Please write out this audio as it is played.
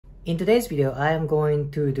In today's video, I am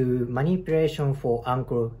going to do manipulation for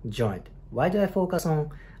ankle joint. Why do I focus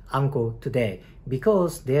on ankle today?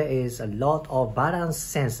 Because there is a lot of balance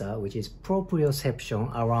sensor, which is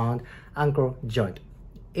proprioception around ankle joint.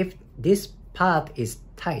 If this part is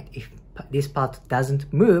tight, if this part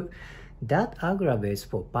doesn't move, that aggravates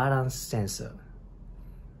for balance sensor.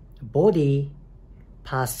 Body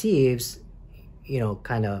perceives,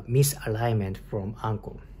 kind of misalignment from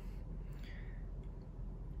ankle.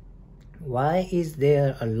 Why is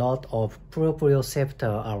there a lot of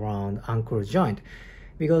proprioceptor around ankle joint?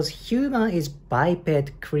 Because human is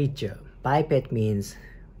biped creature. Biped means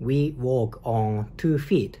we walk on 2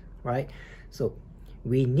 feet, right? So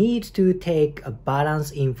we need to take a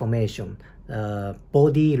balance information,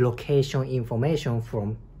 body location information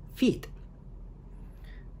from feet.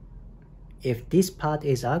 If this part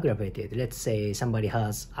is aggravated, let's say somebody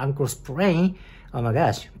has ankle sprain, oh my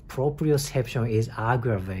gosh, proprioception is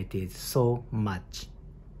aggravated so much.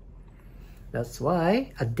 That's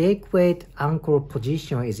why adequate ankle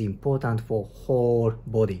position is important for whole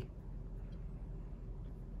body.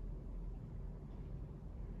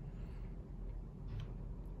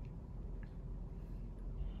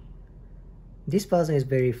 This person is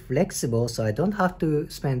very flexible, so I don't have to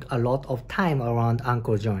spend a lot of time around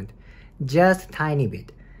ankle joint. Just tiny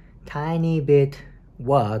bit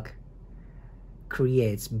work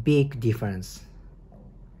creates big difference.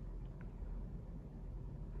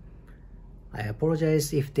 I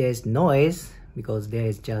apologize if there's noise because there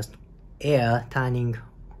is just air turning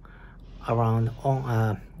around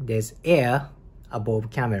on there's air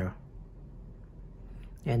above camera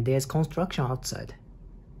and there's construction outside.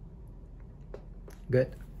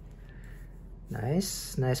 Good.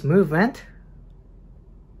 Nice movement.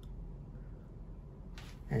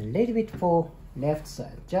 And a little bit for left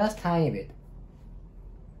side, just tiny bit.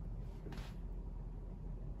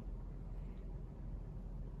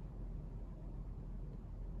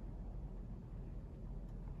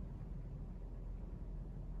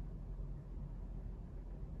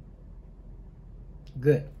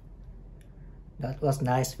 Good. That was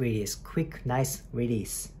nice release, quick, nice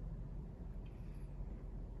release.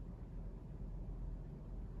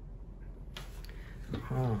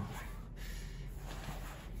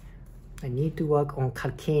 I need to work on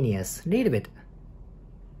calcaneus a little bit.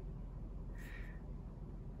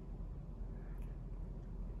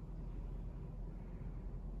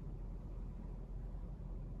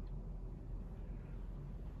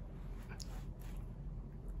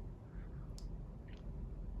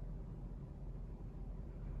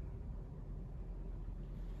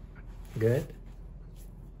 Good.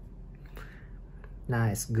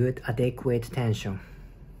 Nice, good, adequate tension.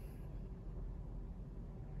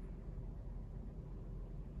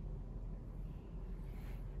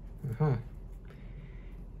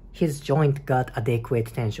 His joint got adequate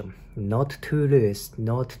tension, not too loose,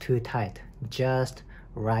 not too tight, just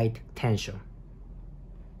right tension.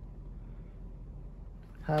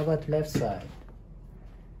 How about left side?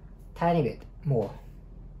 Tiny bit more.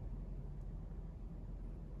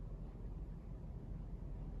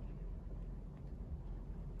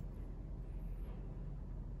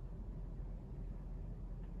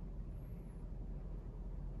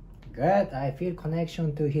 Good, I feel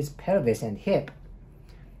connection to his pelvis and hip.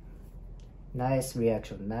 Nice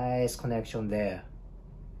reaction, nice connection there.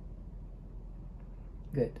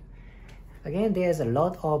 Good. Again, there's a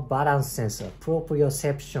lot of balance sensor,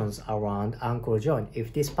 proprioceptions around ankle joint.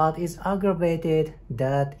 If this part is aggravated,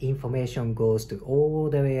 that information goes to all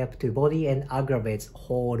the way up to body and aggravates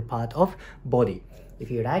whole part of body. If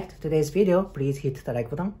you liked today's video, please hit the like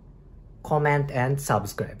button, comment and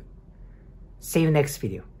subscribe. See you next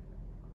video.